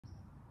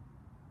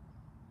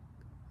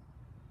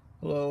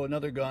Hello,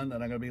 another gun that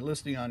I'm going to be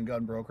listing on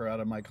Gunbroker out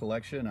of my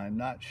collection. I'm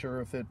not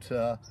sure if if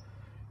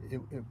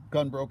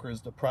Gunbroker is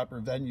the proper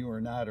venue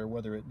or not, or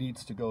whether it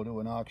needs to go to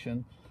an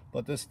auction.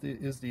 But this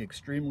is the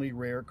extremely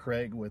rare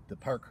Krag with the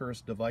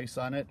Parkhurst device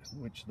on it,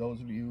 which those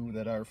of you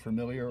that are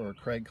familiar or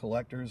Krag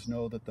collectors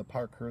know that the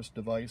Parkhurst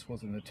device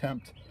was an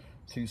attempt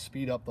to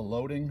speed up the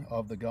loading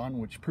of the gun,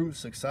 which proved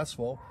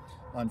successful.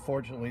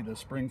 Unfortunately, the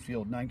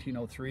Springfield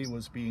 1903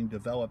 was being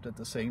developed at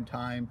the same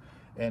time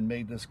and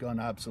made this gun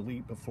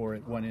obsolete before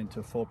it went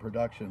into full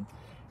production.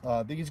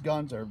 These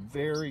guns are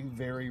very,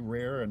 very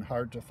rare and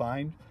hard to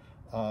find.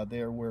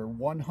 There were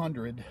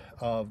 100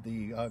 of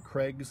the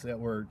Krags that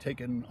were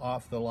taken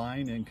off the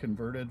line and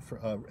converted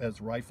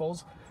as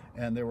rifles,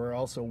 and there were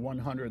also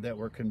 100 that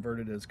were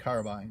converted as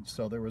carbines.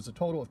 So there was a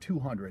total of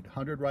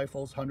 200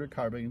 rifles, 100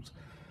 carbines.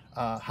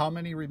 How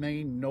many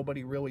remain,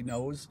 nobody really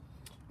knows.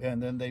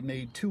 And then they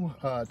made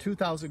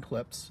 2,000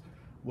 clips,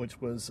 which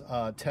was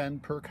 10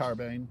 per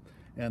carbine.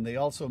 And they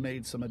also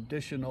made some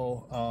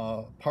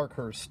additional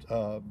Parkhurst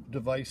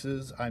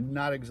devices. I'm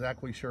not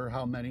exactly sure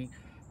how many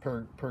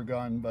per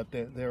gun, but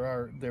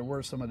there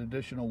were some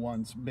additional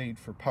ones made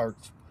for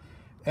parts.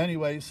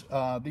 Anyways,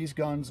 these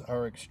guns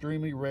are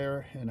extremely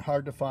rare and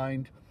hard to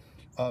find.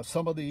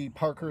 Some of the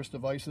Parkhurst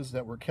devices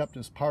that were kept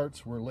as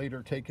parts were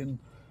later taken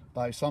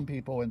by some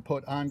people and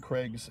put on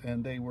Krags,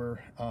 and they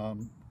were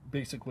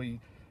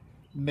basically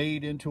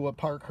made into a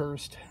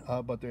Parkhurst,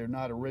 but they're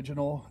not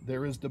original.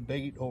 There is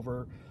debate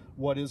over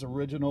what is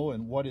original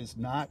and what is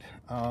not.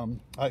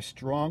 I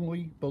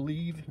strongly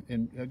believe,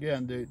 and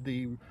again,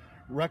 the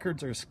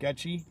records are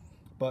sketchy,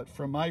 but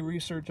from my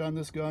research on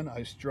this gun,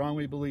 I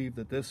strongly believe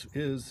that this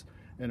is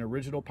an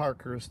original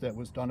Parkhurst that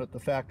was done at the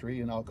factory,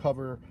 and I'll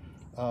cover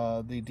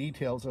the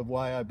details of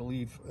why I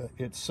believe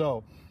it's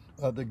so.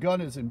 The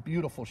gun is in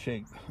beautiful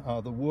shape.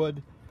 The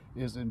wood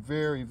is in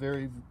very,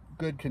 very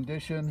good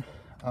condition.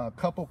 A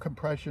couple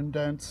compression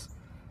dents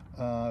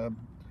and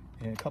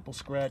a couple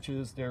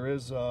scratches. There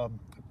is a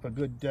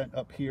good dent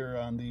up here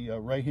on the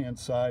right hand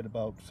side,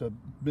 about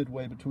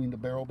midway between the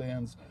barrel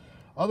bands.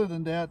 Other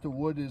than that, the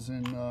wood is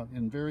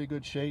in very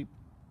good shape.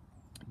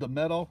 The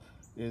metal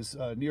is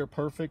near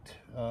perfect.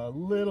 A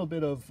little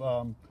bit of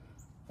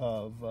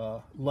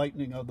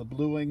lightening of the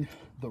bluing.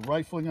 The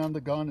rifling on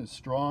the gun is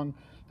strong.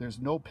 There's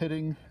no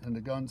pitting, and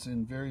the gun's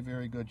in very,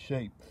 very good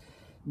shape.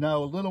 Now,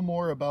 a little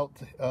more about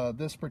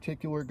this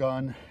particular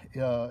gun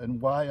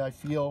and why I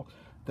feel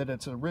that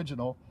it's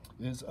original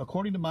is,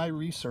 according to my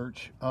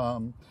research,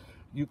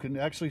 you can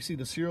actually see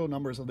the serial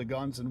numbers of the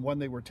guns and when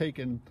they were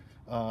taken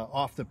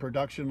off the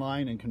production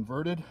line and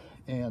converted.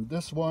 And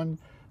this one,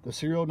 the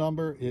serial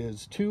number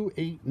is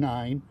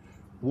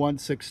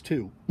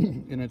 289162,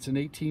 and it's an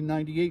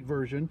 1898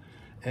 version.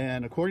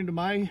 And according to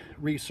my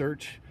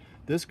research,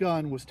 this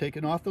gun was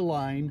taken off the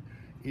line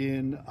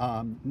in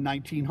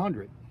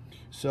 1900.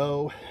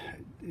 So,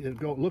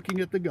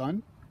 looking at the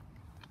gun,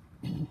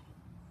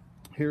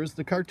 here's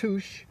the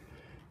cartouche,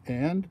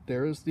 and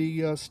there's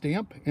the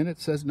stamp, and it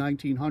says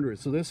 1900.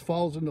 So this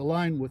falls into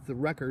line with the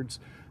records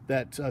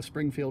that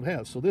Springfield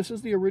has. So this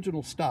is the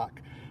original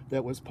stock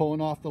that was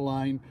pulling off the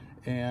line,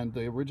 and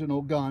the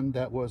original gun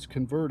that was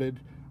converted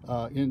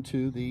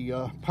into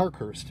the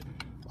Parkhurst.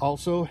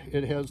 Also,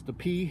 it has the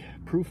P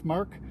proof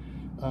mark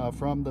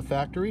from the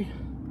factory.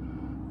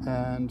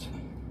 And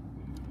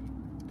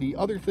the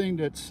other thing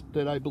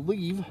that I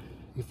believe,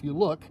 if you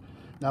look,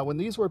 now when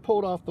these were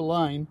pulled off the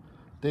line,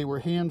 they were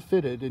hand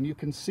fitted, and you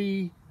can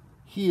see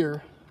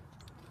here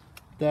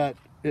that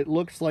it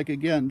looks like,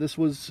 again, this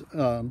was,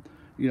 you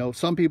know,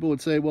 some people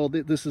would say, well,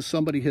 this is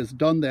somebody has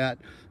done that,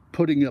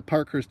 putting a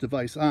Parkhurst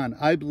device on.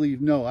 I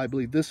believe no. I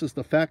believe this is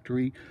the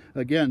factory.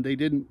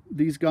 Again,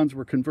 these guns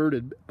were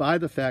converted by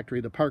the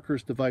factory. The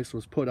Parkhurst device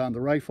was put on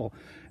the rifle.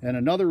 And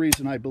another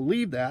reason I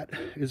believe that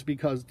is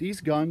because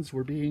these guns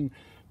were being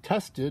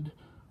tested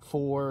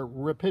for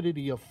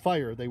rapidity of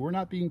fire. They were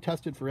not being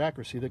tested for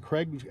accuracy. The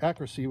Krag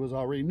accuracy was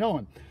already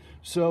known.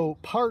 So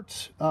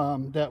parts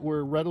that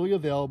were readily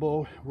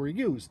available were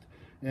used.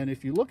 And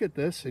if you look at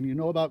this, and you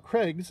know about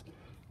Krags,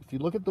 if you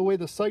look at the way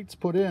the sight's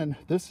put in,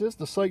 this is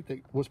the sight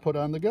that was put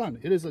on the gun.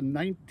 It is a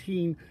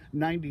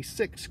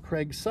 1996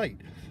 Krag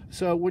sight.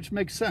 So, which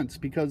makes sense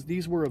because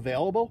these were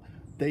available.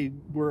 They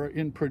were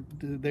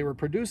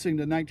producing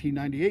the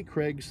 1998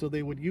 Krag, so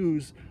they would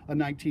use a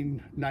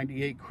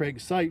 1998 Krag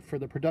sight for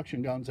the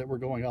production guns that were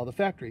going out of the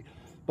factory.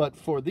 But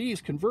for these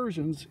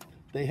conversions,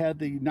 they had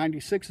the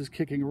 96s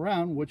kicking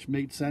around, which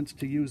made sense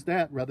to use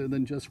that rather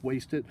than just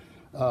waste it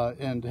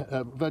and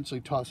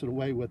eventually toss it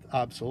away with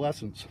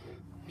obsolescence.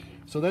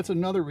 So that's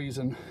another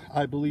reason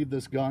I believe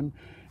this gun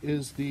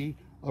is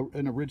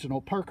an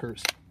original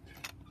Parkhurst.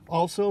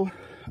 Also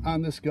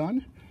on this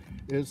gun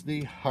is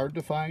the hard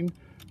to find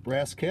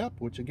brass cap,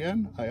 which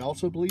again I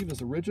also believe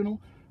is original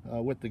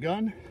with the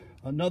gun.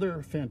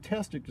 Another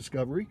fantastic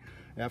discovery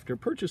after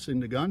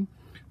purchasing the gun.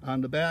 On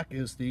the back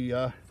is the,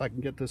 if I can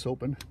get this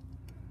open,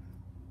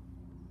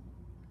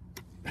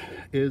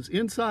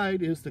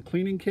 inside is the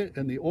cleaning kit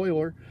and the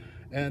oiler,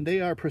 and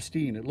they are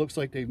pristine. It looks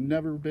like they've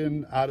never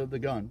been out of the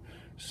gun.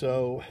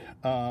 So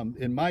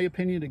in my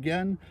opinion,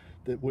 again,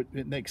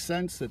 it makes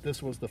sense that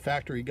this was the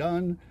factory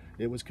gun.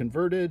 It was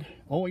converted,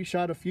 only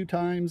shot a few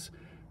times,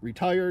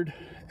 retired,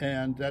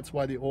 and that's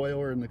why the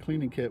oiler and the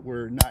cleaning kit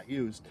were not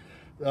used.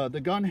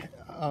 The gun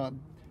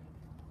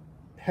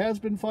has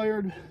been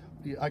fired,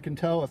 I can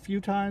tell, a few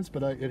times,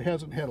 but it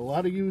hasn't had a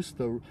lot of use.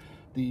 The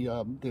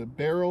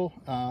barrel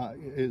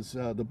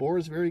the bore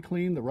is very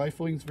clean, the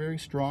rifling is very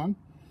strong.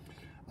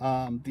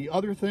 The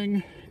other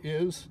thing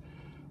is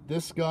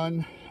this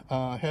gun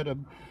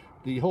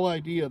the whole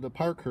idea of the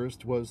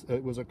Parkhurst was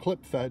it was a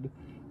clip-fed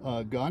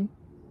gun.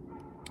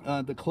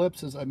 The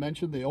clips, as I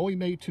mentioned, they only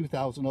made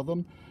 2,000 of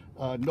them.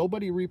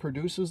 Nobody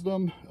reproduces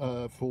them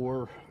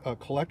for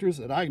collectors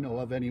that I know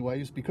of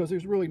anyways, because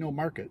there's really no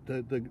market.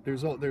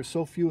 There's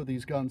so few of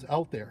these guns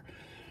out there.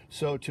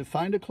 So to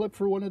find a clip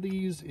for one of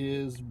these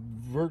is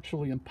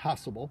virtually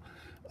impossible.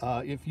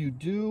 If you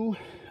do,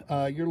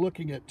 you're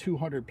looking at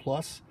 200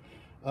 plus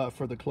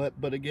for the clip,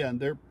 but again,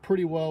 they're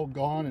pretty well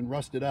gone and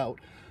rusted out.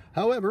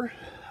 However,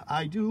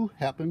 I do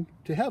happen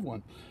to have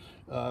one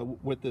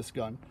with this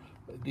gun.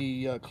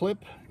 The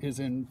clip is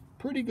in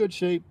pretty good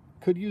shape.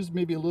 Could use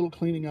maybe a little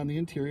cleaning on the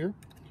interior,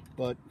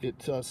 but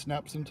it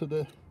snaps into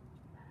the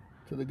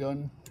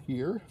gun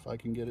here, if I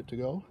can get it to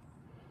go.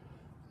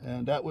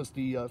 And that was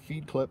the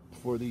feed clip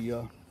for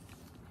the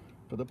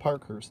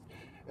Parkhurst.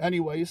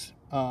 Anyways,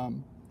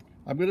 I'm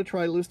going to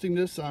try listing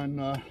this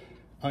on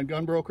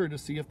Gunbroker to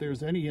see if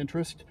there's any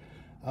interest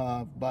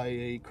by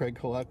a Krag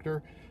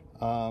collector.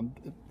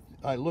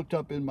 I looked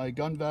up in my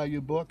gun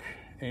value book,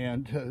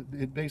 and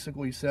it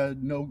basically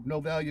said no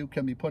value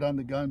can be put on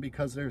the gun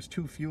because there's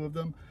too few of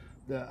them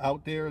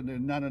out there, and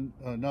then not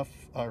enough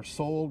are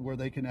sold where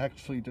they can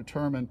actually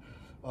determine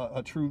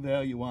a true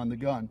value on the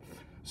gun.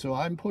 So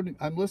I'm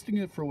listing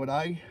it for what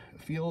I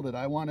feel that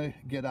I want to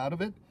get out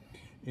of it,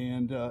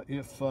 and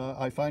if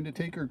I find a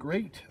taker,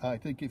 great. I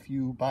think if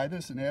you buy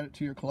this and add it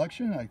to your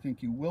collection, I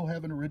think you will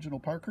have an original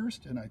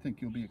Parkhurst, and I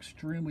think you'll be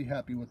extremely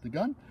happy with the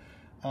gun.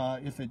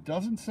 If it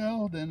doesn't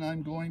sell, then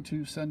I'm going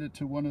to send it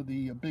to one of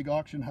the big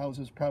auction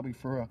houses, probably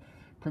for a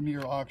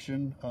premier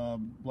auction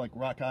like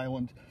Rock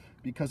Island,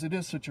 because it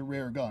is such a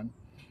rare gun.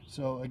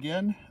 So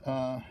again,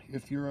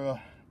 if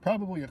you're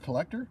probably a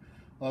collector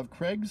of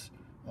Krags,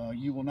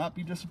 you will not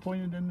be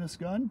disappointed in this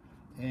gun,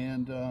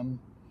 and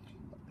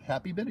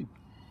happy bidding.